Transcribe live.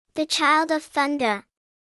The Child of Thunder.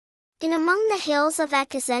 In among the hills of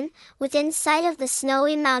Ekizan, within sight of the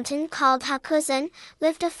snowy mountain called Hakuzan,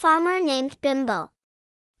 lived a farmer named Bimbo.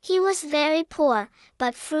 He was very poor,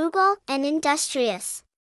 but frugal and industrious.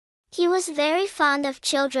 He was very fond of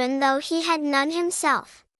children, though he had none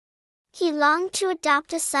himself. He longed to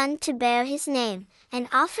adopt a son to bear his name, and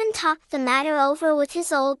often talked the matter over with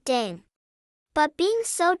his old dame. But being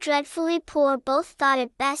so dreadfully poor, both thought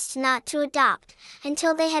it best not to adopt,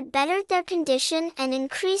 until they had bettered their condition and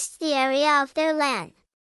increased the area of their land.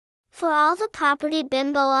 For all the property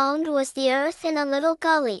Bimbo owned was the earth in a little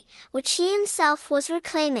gully, which he himself was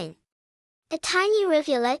reclaiming. A tiny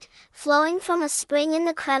rivulet, flowing from a spring in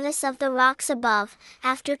the crevice of the rocks above,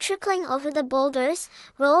 after trickling over the boulders,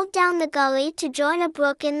 rolled down the gully to join a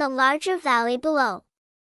brook in the larger valley below.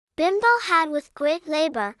 Bimbo had with great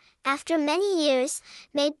labor, after many years,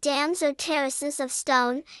 made dams or terraces of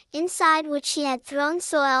stone, inside which he had thrown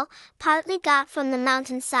soil, partly got from the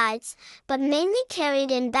mountain-sides, but mainly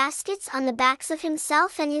carried in baskets on the backs of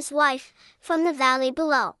himself and his wife, from the valley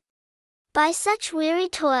below. By such weary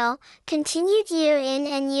toil, continued year in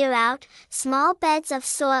and year out, small beds of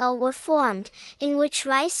soil were formed, in which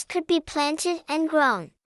rice could be planted and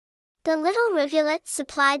grown. The little rivulet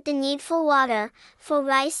supplied the needful water, for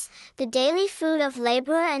rice, the daily food of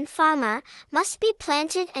laborer and farmer, must be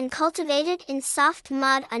planted and cultivated in soft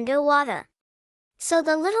mud under water. So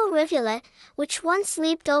the little rivulet, which once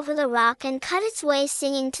leaped over the rock and cut its way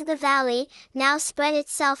singing to the valley, now spread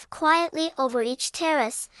itself quietly over each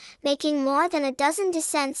terrace, making more than a dozen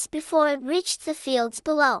descents before it reached the fields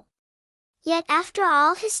below. Yet after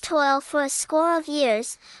all his toil for a score of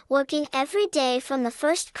years, working every day from the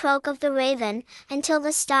first croak of the raven until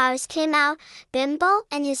the stars came out, Bimbo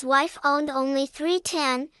and his wife owned only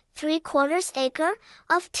 3/10 acre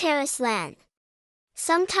of terrace land.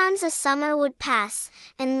 Sometimes a summer would pass,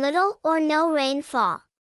 and little or no rain fall.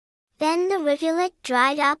 Then the rivulet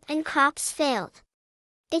dried up and crops failed.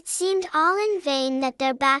 It seemed all in vain that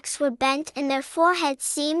their backs were bent and their foreheads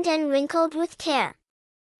seamed and wrinkled with care.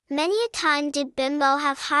 Many a time did Bimbo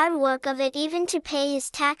have hard work of it even to pay his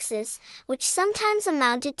taxes, which sometimes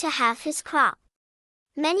amounted to half his crop.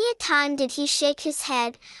 Many a time did he shake his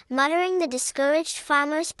head, muttering the discouraged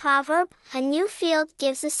farmer's proverb, "A new field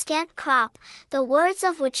gives a scant crop," the words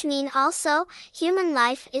of which mean also, human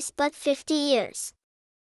life is but 50 years.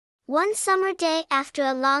 One summer day after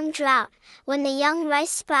a long drought, when the young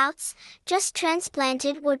rice sprouts, just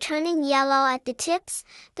transplanted, were turning yellow at the tips,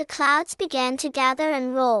 the clouds began to gather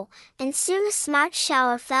and roll, and soon a smart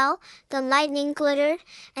shower fell, the lightning glittered,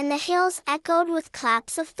 and the hills echoed with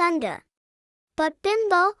claps of thunder. But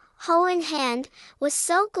Bimbo, hoe in hand, was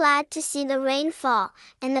so glad to see the rain fall,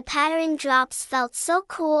 and the pattering drops felt so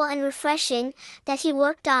cool and refreshing, that he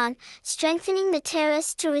worked on, strengthening the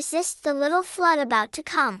terrace to resist the little flood about to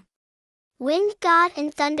come. Wind God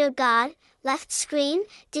and Thunder God, left screen,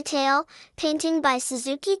 detail, painting by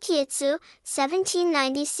Suzuki Kiitsu,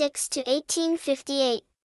 1796–1858.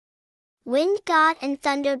 Wind God and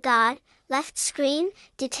Thunder God, left screen,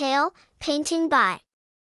 detail, painting by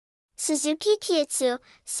Suzuki Kiitsu,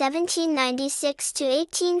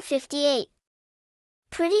 1796–1858.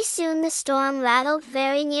 Pretty soon the storm rattled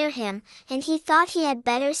very near him, and he thought he had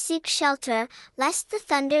better seek shelter, lest the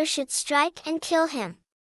thunder should strike and kill him.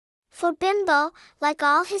 For Bimbo, like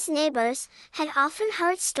all his neighbors, had often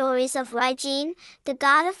heard stories of Raijin, the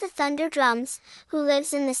god of the thunder drums, who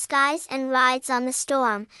lives in the skies and rides on the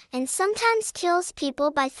storm, and sometimes kills people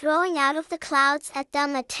by throwing out of the clouds at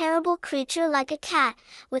them a terrible creature like a cat,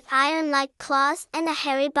 with iron-like claws and a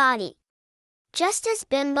hairy body. Just as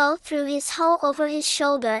Bimbo threw his hoe over his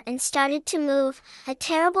shoulder and started to move, a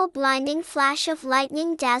terrible blinding flash of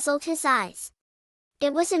lightning dazzled his eyes.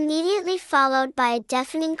 It was immediately followed by a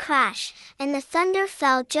deafening crash, and the thunder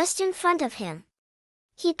fell just in front of him.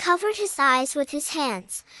 He covered his eyes with his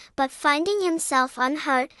hands, but finding himself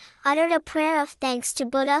unhurt, uttered a prayer of thanks to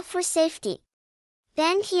Buddha for safety.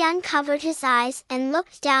 Then he uncovered his eyes and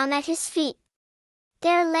looked down at his feet.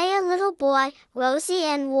 There lay a little boy, rosy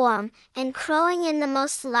and warm, and crowing in the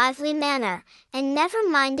most lively manner, and never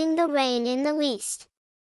minding the rain in the least.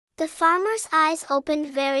 The farmer's eyes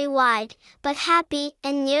opened very wide, but happy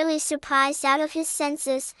and nearly surprised out of his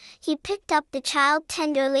senses, he picked up the child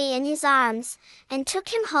tenderly in his arms, and took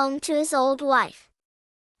him home to his old wife.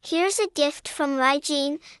 "Here's a gift from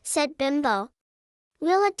Raijin," said Bimbo.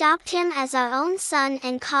 "We'll adopt him as our own son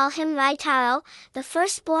and call him Raitaro, the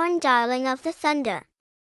firstborn darling of the thunder."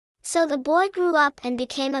 So the boy grew up and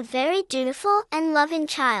became a very dutiful and loving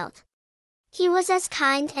child. He was as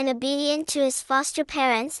kind and obedient to his foster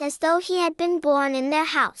parents as though he had been born in their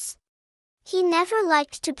house. He never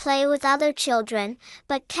liked to play with other children,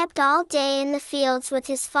 but kept all day in the fields with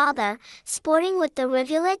his father, sporting with the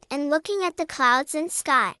rivulet and looking at the clouds and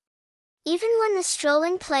sky. Even when the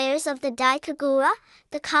strolling players of the Daikagura,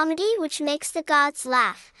 the comedy which makes the gods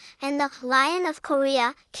laugh, and the Lion of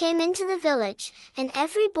Korea came into the village, and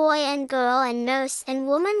every boy and girl and nurse and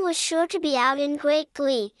woman was sure to be out in great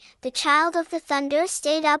glee, the child of the thunder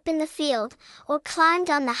stayed up in the field, or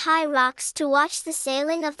climbed on the high rocks to watch the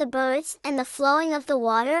sailing of the birds and the flowing of the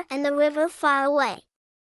water and the river far away.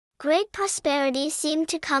 Great prosperity seemed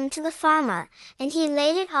to come to the farmer, and he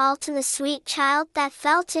laid it all to the sweet child that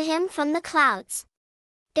fell to him from the clouds.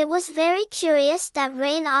 It was very curious that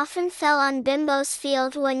rain often fell on Bimbo's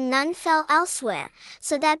field when none fell elsewhere,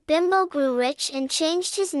 so that Bimbo grew rich and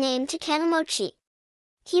changed his name to Kanamochi.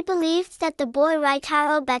 He believed that the boy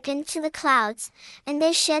Raitaro beckoned to the clouds, and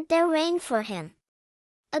they shed their rain for him.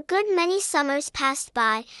 A good many summers passed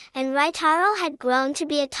by, and Raitaro had grown to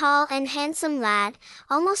be a tall and handsome lad,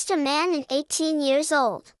 almost a man and 18 years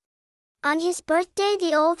old. On his birthday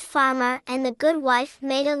the old farmer and the good wife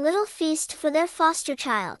made a little feast for their foster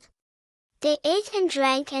child. They ate and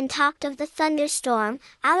drank and talked of the thunderstorm,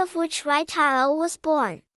 out of which Raitaro was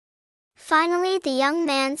born. Finally the young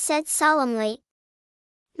man said solemnly,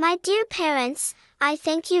 "My dear parents, I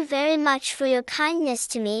thank you very much for your kindness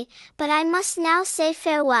to me, but I must now say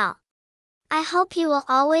farewell. I hope you will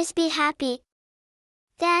always be happy."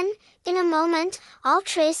 Then, in a moment, all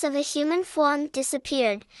trace of a human form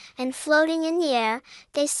disappeared, and floating in the air,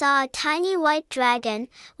 they saw a tiny white dragon,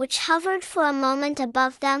 which hovered for a moment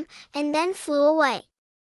above them, and then flew away.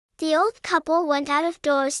 The old couple went out of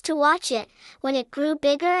doors to watch it, when it grew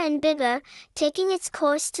bigger and bigger, taking its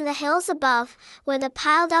course to the hills above, where the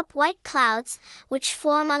piled-up white clouds, which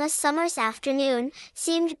form on a summer's afternoon,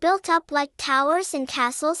 seemed built up like towers and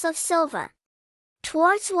castles of silver.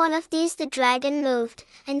 Towards one of these the dragon moved,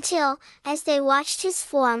 until, as they watched his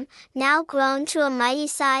form, now grown to a mighty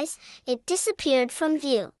size, it disappeared from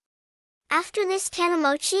view. After this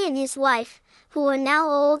Kanamochi and his wife, who were now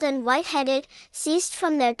old and white-headed, ceased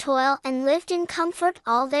from their toil and lived in comfort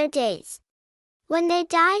all their days. When they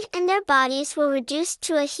died and their bodies were reduced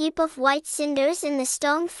to a heap of white cinders in the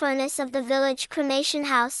stone furnace of the village cremation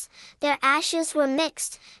house, their ashes were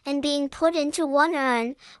mixed, and being put into one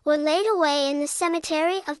urn, were laid away in the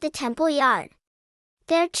cemetery of the temple yard.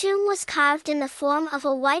 Their tomb was carved in the form of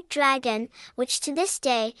a white dragon, which to this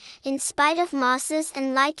day, in spite of mosses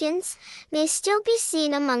and lichens, may still be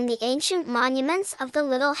seen among the ancient monuments of the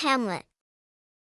little hamlet.